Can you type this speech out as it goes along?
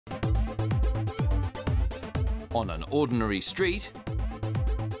On an ordinary street,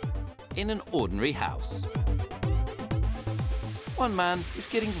 in an ordinary house. One man is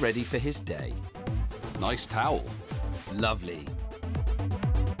getting ready for his day. Nice towel. Lovely.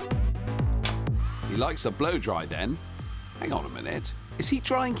 He likes a blow-dry then. Hang on a minute. Is he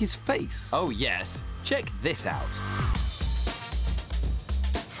drying his face? Oh yes, check this out.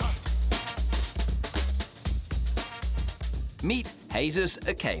 Meet Jesus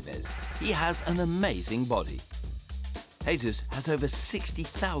Akeves. He has an amazing body. Jesus has over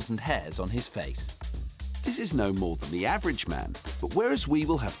 60,000 hairs on his face. This is no more than the average man, but whereas we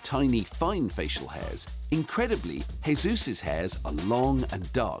will have tiny, fine facial hairs, incredibly, Jesus's hairs are long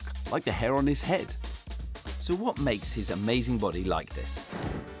and dark, like the hair on his head. So what makes his amazing body like this?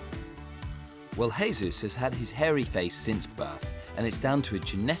 Well, Jesus has had his hairy face since birth, and it's down to a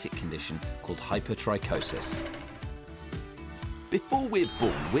genetic condition called hypertrichosis. Before we're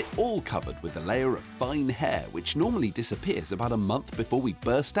born, we're all covered with a layer of fine hair, which normally disappears about a month before we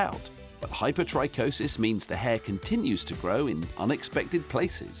burst out. But hypertrichosis means the hair continues to grow in unexpected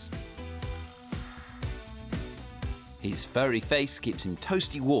places. His furry face keeps him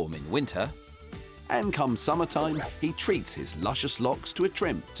toasty warm in winter. And come summertime, he treats his luscious locks to a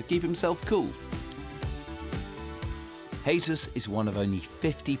trim to keep himself cool. Jesus is one of only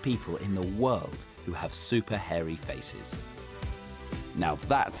 50 people in the world who have super hairy faces. Now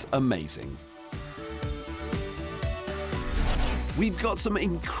that's amazing. We've got some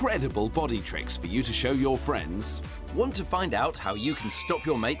incredible body tricks for you to show your friends. Want to find out how you can stop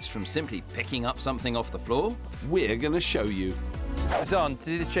your mates from simply picking up something off the floor? We're going to show you. Xand, to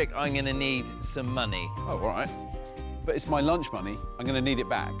do this trick, I'm going to need some money. Oh, all right. But it's my lunch money. I'm going to need it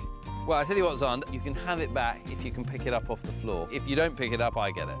back. Well, I tell you what, Xand, you can have it back if you can pick it up off the floor. If you don't pick it up,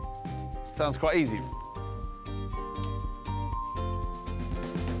 I get it. Sounds quite easy.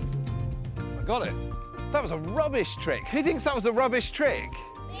 I got it. That was a rubbish trick. Who thinks that was a rubbish trick?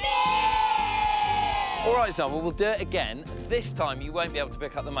 Yeah! All right, Xand, well, we'll do it again. This time, you won't be able to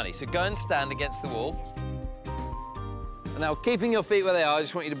pick up the money. So go and stand against the wall. And now, keeping your feet where they are, I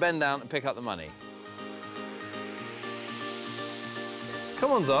just want you to bend down and pick up the money.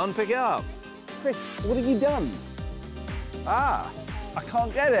 Come on, Xand, pick it up. Chris, what have you done? Ah, I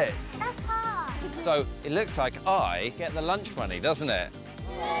can't get it. That's hard. So it looks like I get the lunch money, doesn't it?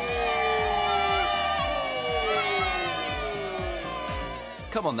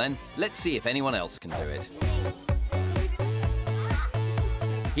 Come on then, let's see if anyone else can do it.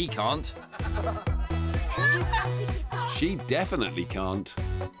 He can't. She definitely can't.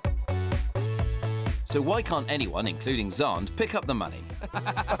 So why can't anyone, including Xand, pick up the money?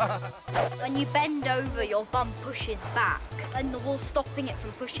 When you bend over, your bum pushes back, and the wall's stopping it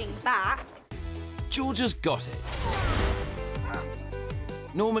from pushing back. George has got it.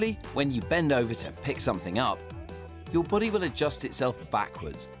 Normally, when you bend over to pick something up, your body will adjust itself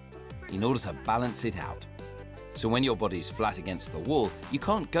backwards in order to balance it out. So when your body's flat against the wall, you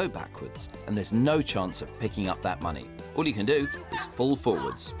can't go backwards, and there's no chance of picking up that money. All you can do is fall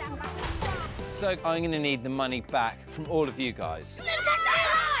forwards. So I'm going to need the money back from all of you guys.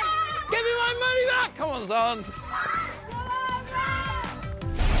 Give me my money back! Come on, Xand.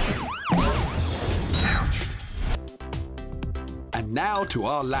 And now to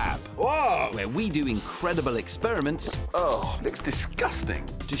our lab. Whoa! Where we do incredible experiments. Oh, looks disgusting.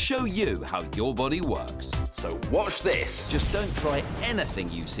 To show you how your body works. So watch this. Just don't try anything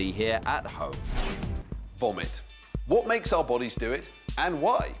you see here at home. Vomit. What makes our bodies do it and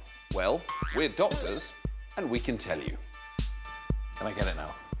why? Well, we're doctors and we can tell you. Can I get it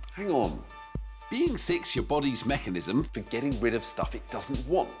now? Hang on. Being sick's your body's mechanism for getting rid of stuff it doesn't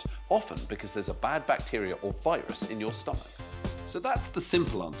want, often because there's a bad bacteria or virus in your stomach. So that's the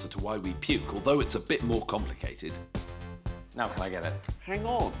simple answer to why we puke, although it's a bit more complicated. Now can I get it? Hang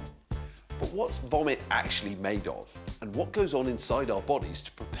on. But what's vomit actually made of? And what goes on inside our bodies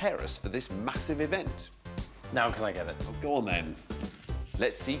to prepare us for this massive event? Now can I get it? Oh, go on then.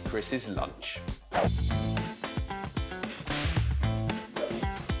 Let's see Chris's lunch.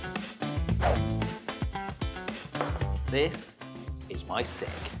 This is my sick.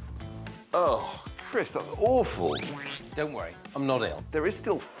 Oh, Chris, that's awful. Don't worry, I'm not ill. There is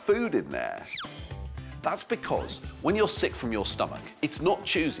still food in there. That's because when you're sick from your stomach, it's not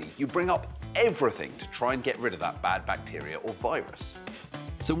choosy. You bring up everything to try and get rid of that bad bacteria or virus.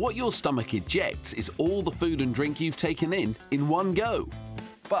 So what your stomach ejects is all the food and drink you've taken in one go.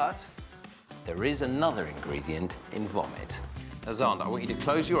 But there is another ingredient in vomit. Now, Xand, I want you to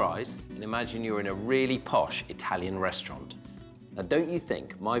close your eyes and imagine you're in a really posh Italian restaurant. Now, don't you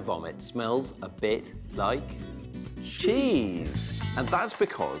think my vomit smells a bit like cheese? And that's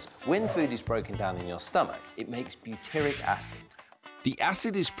because when food is broken down in your stomach, it makes butyric acid. The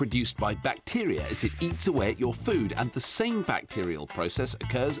acid is produced by bacteria as it eats away at your food, and the same bacterial process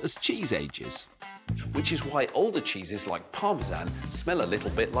occurs as cheese ages. Which is why older cheeses like Parmesan smell a little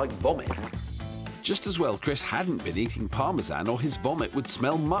bit like vomit. Just as well Chris hadn't been eating Parmesan or his vomit would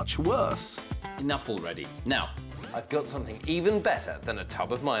smell much worse. Enough already. Now, I've got something even better than a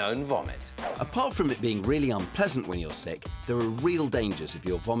tub of my own vomit. Apart from it being really unpleasant when you're sick, there are real dangers of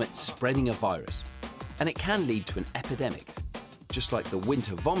your vomit spreading a virus. And it can lead to an epidemic, just like the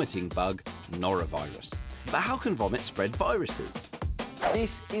winter vomiting bug, norovirus. But how can vomit spread viruses?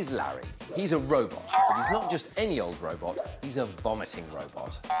 This is Larry. He's a robot, but he's not just any old robot, he's a vomiting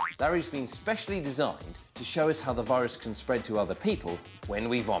robot. Larry's been specially designed to show us how the virus can spread to other people when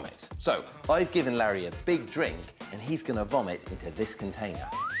we vomit. So, I've given Larry a big drink, and he's gonna vomit into this container.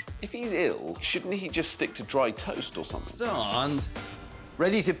 If he's ill, shouldn't he just stick to dry toast or something? Xand,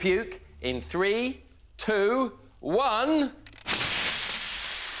 ready to puke in 3, 2, 1.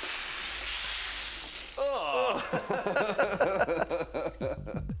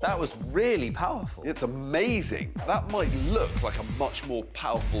 That was really powerful. It's amazing. That might look like a much more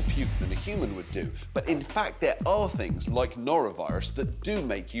powerful puke than a human would do, but in fact there are things like norovirus that do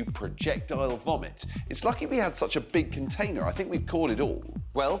make you projectile vomit. It's lucky we had such a big container. I think we've caught it all.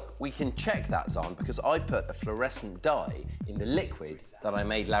 Well, we can check that, Xand, because I put a fluorescent dye in the liquid that I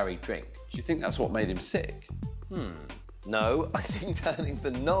made Larry drink. Do you think that's what made him sick? No, I think turning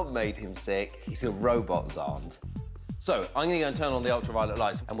the knob made him sick. He's a robot, Xand. So, I'm going to go and turn on the ultraviolet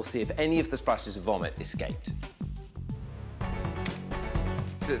lights and we'll see if any of the splashes of vomit escaped.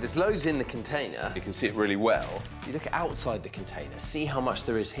 So there's loads in the container. You can see it really well. You look outside the container, see how much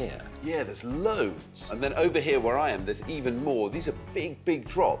there is here. Yeah, there's loads. And then over here where I am, there's even more. These are big, big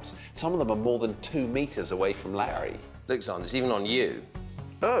drops. Some of them are more than 2 meters away from Larry. Look, Xand, it's even on you.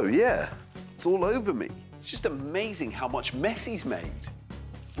 Oh, yeah. It's all over me. It's just amazing how much mess he's made.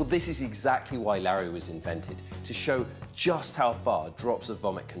 Well, this is exactly why Larry was invented, to show just how far drops of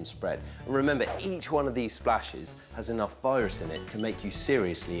vomit can spread. And remember, each one of these splashes has enough virus in it to make you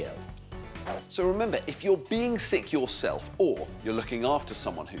seriously ill. So remember, if you're being sick yourself or you're looking after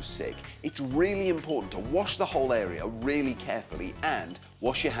someone who's sick, it's really important to wash the whole area really carefully and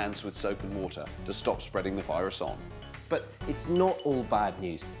wash your hands with soap and water to stop spreading the virus on. But it's not all bad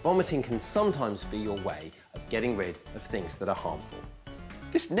news. Vomiting can sometimes be your way of getting rid of things that are harmful.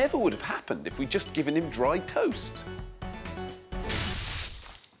 This never would have happened if we'd just given him dry toast.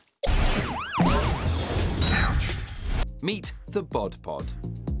 Meet the Bod Pod.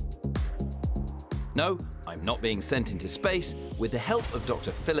 No, I'm not being sent into space. With the help of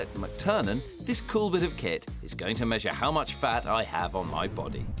Dr. Philip McTurnan, this cool bit of kit is going to measure how much fat I have on my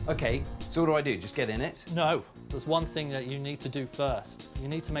body. OK, so what do I do? Just get in it? No, there's one thing that you need to do first. You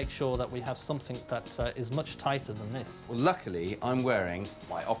need to make sure that we have something that is much tighter than this. Well, luckily, I'm wearing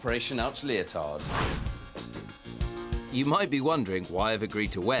my Operation Ouch leotard. You might be wondering why I've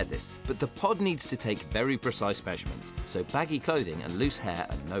agreed to wear this, but the pod needs to take very precise measurements, so baggy clothing and loose hair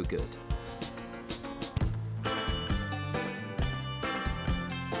are no good.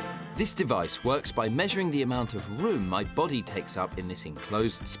 This device works by measuring the amount of room my body takes up in this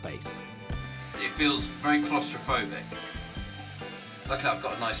enclosed space. It feels very claustrophobic. Luckily, I've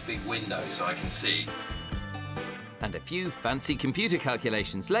got a nice big window so I can see. And a few fancy computer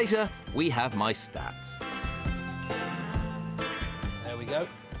calculations later, we have my stats. There we go.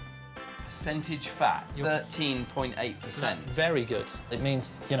 Percentage fat, 13.8%. That's very good. It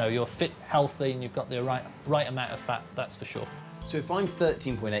means, you know, you're fit, healthy, and you've got the right amount of fat, that's for sure. So if I'm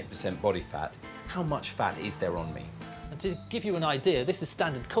 13.8% body fat, how much fat is there on me? And to give you an idea, this is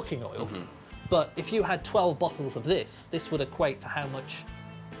standard cooking oil, but if you had 12 bottles of this would equate to how much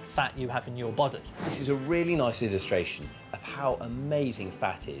fat you have in your body. This is a really nice illustration of how amazing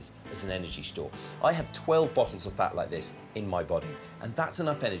fat is as an energy store. I have 12 bottles of fat like this in my body, and that's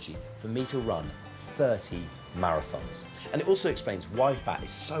enough energy for me to run 30 marathons. And it also explains why fat is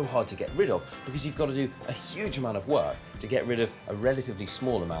so hard to get rid of, because you've got to do a huge amount of work to get rid of a relatively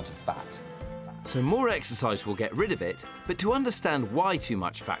small amount of fat. So more exercise will get rid of it, but to understand why too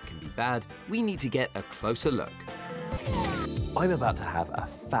much fat can be bad, we need to get a closer look. I'm about to have a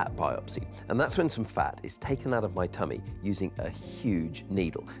fat biopsy, and that's when some fat is taken out of my tummy using a huge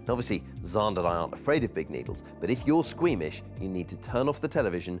needle. Now, obviously, Xand and I aren't afraid of big needles, but if you're squeamish, you need to turn off the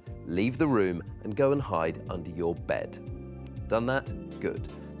television, leave the room, and go and hide under your bed. Done that? Good.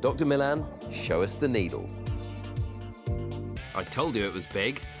 Dr. Milan, show us the needle. I told you it was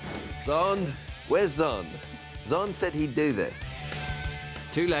big. Xand, where's Xand? Xand said he'd do this.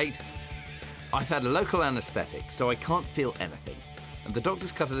 Too late. I've had a local anaesthetic, so I can't feel anything. and the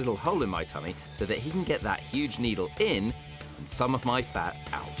doctor's cut a little hole in my tummy so that he can get that huge needle in and some of my fat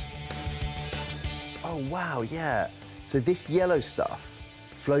out. Oh, wow, yeah. So this yellow stuff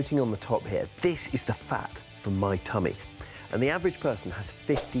floating on the top here, this is the fat from my tummy. And the average person has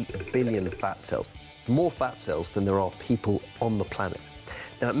 50 billion fat cells, more fat cells than there are people on the planet.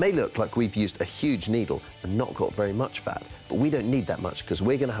 Now, it may look like we've used a huge needle and not got very much fat, but we don't need that much because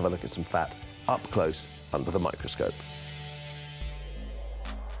we're going to have a look at some fat up close under the microscope.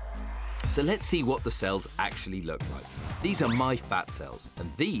 So let's see what the cells actually look like. These are my fat cells,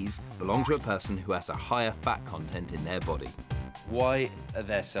 and these belong to a person who has a higher fat content in their body. Why are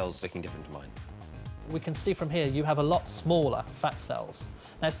their cells looking different to mine? We can see from here you have a lot smaller fat cells.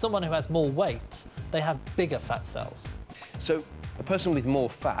 Now, someone who has more weight, they have bigger fat cells. So a person with more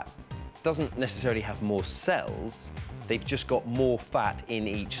fat doesn't necessarily have more cells, they've just got more fat in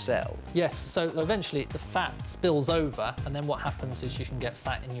each cell. Yes, so eventually the fat spills over, and then what happens is you can get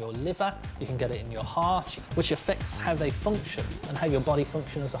fat in your liver, you can get it in your heart, which affects how they function and how your body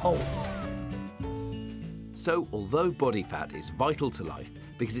functions as a whole. So, although body fat is vital to life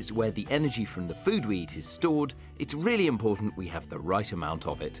because it's where the energy from the food we eat is stored, it's really important we have the right amount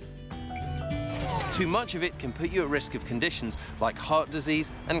of it. Too much of it can put you at risk of conditions like heart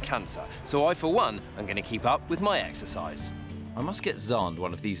disease and cancer. So I, for one, am going to keep up with my exercise. I must get Xand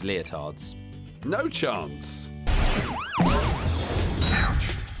one of these leotards. No chance.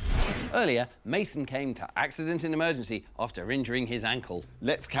 Earlier, Mason came to accident and emergency after injuring his ankle.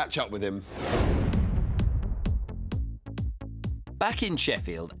 Let's catch up with him. Back in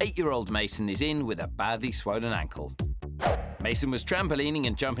Sheffield, 8-year-old Mason is in with a badly swollen ankle. Mason was trampolining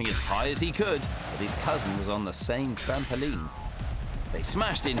and jumping as high as he could, but his cousin was on the same trampoline. They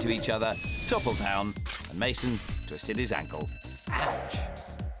smashed into each other, toppled down, and Mason twisted his ankle. Ouch!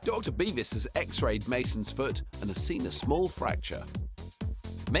 Dr. Beavis has x-rayed Mason's foot and has seen a small fracture.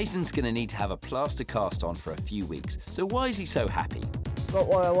 Mason's going to need to have a plaster cast on for a few weeks, so why is he so happy? Got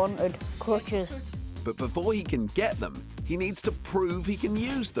what I wanted, crutches. But before he can get them, he needs to prove he can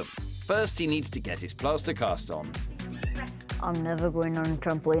use them. First, he needs to get his plaster cast on. I'm never going on a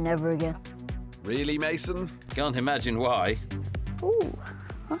trampoline ever again. Really, Mason? Can't imagine why. Ooh,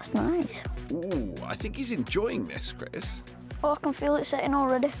 that's nice. Ooh, I think he's enjoying this, Chris. Oh, I can feel it setting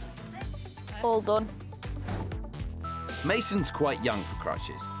already. All done. Mason's quite young for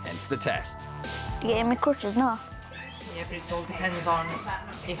crutches, hence the test. You getting me crutches now? Yeah, but it all depends on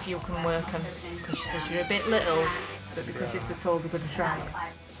if you can work them. Because she says you're a bit little, but because you're so tall, they're going to try.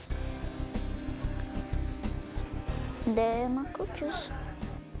 They're my crutches.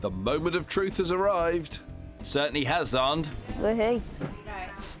 The moment of truth has arrived. It certainly has, Xand. But hey,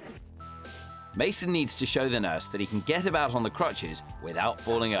 Mason needs to show the nurse that he can get about on the crutches without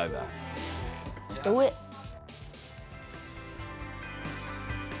falling over. let's do it.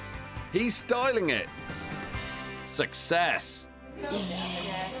 He's styling it. Success!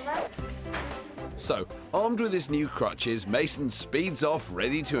 So, armed with his new crutches, Mason speeds off,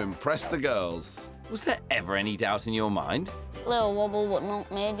 ready to impress the girls. Was there ever any doubt in your mind? Little wobble, but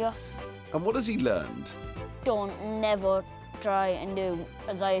not major. And what has he learned? Don't never try and do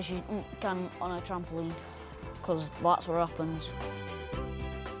as high as you can on a trampoline, because that's what happens.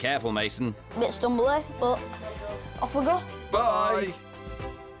 Careful, Mason. Bit stumbly, but off we go. Bye!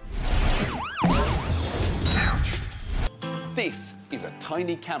 This is a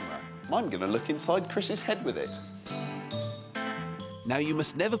tiny camera. I'm going to look inside Chris's head with it. Now, you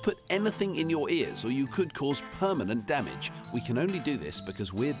must never put anything in your ears or you could cause permanent damage. We can only do this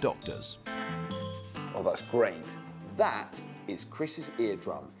because we're doctors. Oh, that's great. That is Chris's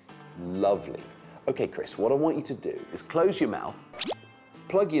eardrum. Lovely. OK, Chris, what I want you to do is close your mouth,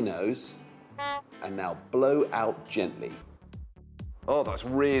 plug your nose, and now blow out gently. Oh, that's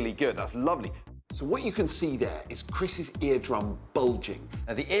really good. That's lovely. So what you can see there is Chris's eardrum bulging.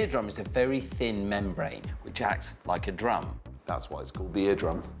 Now, the eardrum is a very thin membrane which acts like a drum. That's why it's called the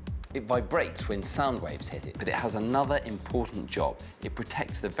eardrum. It vibrates when sound waves hit it, but it has another important job. It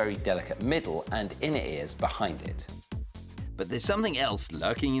protects the very delicate middle and inner ears behind it. But there's something else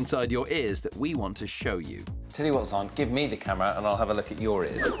lurking inside your ears that we want to show you. Tell you what, Xand, give me the camera and I'll have a look at your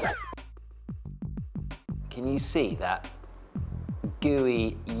ears. Can you see that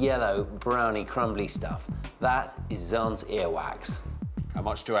gooey, yellow, browny, crumbly stuff? That is Xand's earwax. How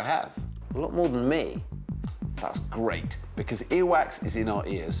much do I have? A lot more than me. That's great, because earwax is in our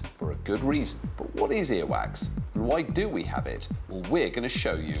ears for a good reason. But what is earwax, and why do we have it? Well, we're going to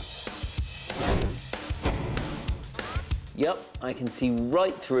show you. Yep, I can see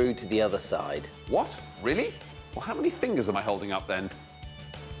right through to the other side. What? Really? Well, how many fingers am I holding up then?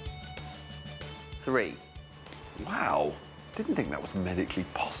 3. Wow. Didn't think that was medically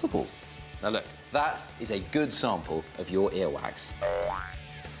possible. Now look, that is a good sample of your earwax.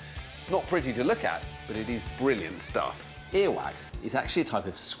 It's not pretty to look at, but it is brilliant stuff. Earwax is actually a type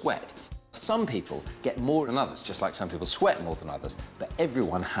of sweat. Some people get more than others, just like some people sweat more than others, but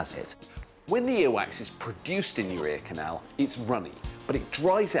everyone has it. When the earwax is produced in your ear canal, it's runny, but it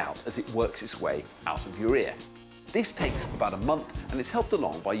dries out as it works its way out of your ear. This takes about a month, and it's helped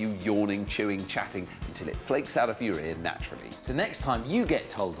along by you yawning, chewing, chatting until it flakes out of your ear naturally. So next time you get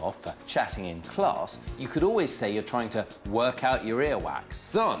told off for chatting in class, you could always say you're trying to work out your earwax.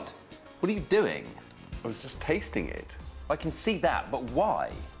 Xand, what are you doing? I was just tasting it. I can see that, but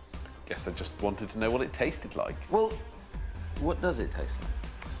why? Guess I just wanted to know what it tasted like. Well, what does it taste like?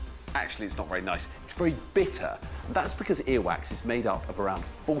 Actually, it's not very nice. It's very bitter. And that's because earwax is made up of around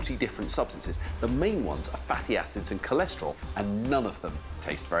 40 different substances. The main ones are fatty acids and cholesterol, and none of them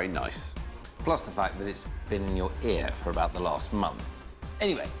taste very nice. Plus the fact that it's been in your ear for about the last month.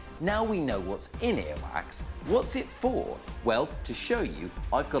 Anyway, now we know what's in earwax. What's it for? Well, to show you,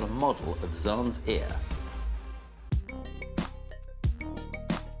 I've got a model of Xand's ear.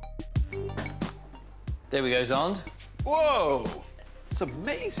 There we go, Xand. Whoa! It's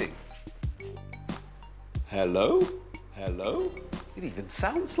amazing. Hello? Hello? It even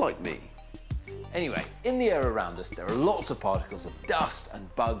sounds like me. Anyway, in the air around us, there are lots of particles of dust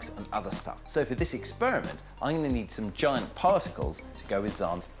and bugs and other stuff. So for this experiment, I'm going to need some giant particles to go with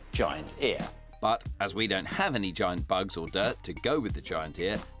Xand's giant ear. But as we don't have any giant bugs or dirt to go with the giant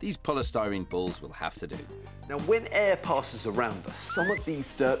ear, these polystyrene balls will have to do. Now, when air passes around us, some of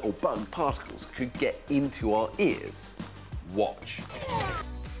these dirt or bug particles could get into our ears. Watch.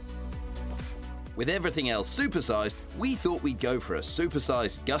 With everything else supersized, we thought we'd go for a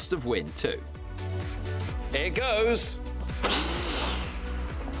supersized gust of wind too. Here goes.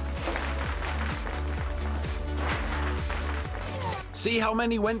 See how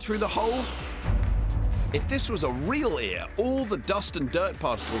many went through the hole? If this was a real ear, all the dust and dirt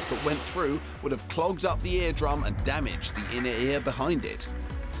particles that went through would have clogged up the eardrum and damaged the inner ear behind it.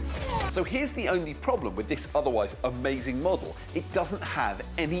 So here's the only problem with this otherwise amazing model. It doesn't have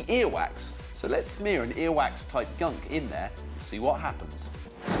any earwax. So let's smear an earwax type gunk in there and see what happens.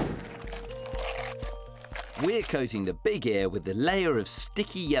 We're coating the big ear with a layer of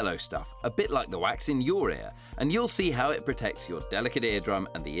sticky yellow stuff, a bit like the wax in your ear, and you'll see how it protects your delicate eardrum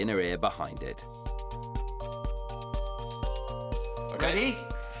and the inner ear behind it. Ready?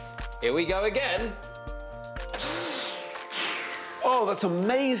 Here we go again. Oh, that's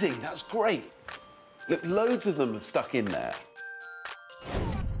amazing. That's great. Look, loads of them have stuck in there.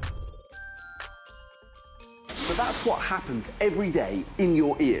 So that's what happens every day in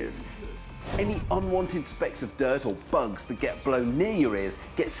your ears. Any unwanted specks of dirt or bugs that get blown near your ears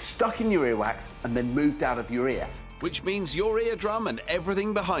get stuck in your earwax and then moved out of your ear. Which means your eardrum and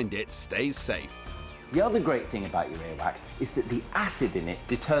everything behind it stays safe. The other great thing about your earwax is that the acid in it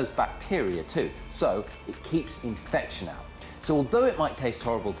deters bacteria too, so it keeps infection out. So although it might taste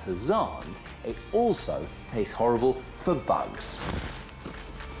horrible to Xand, it also tastes horrible for bugs.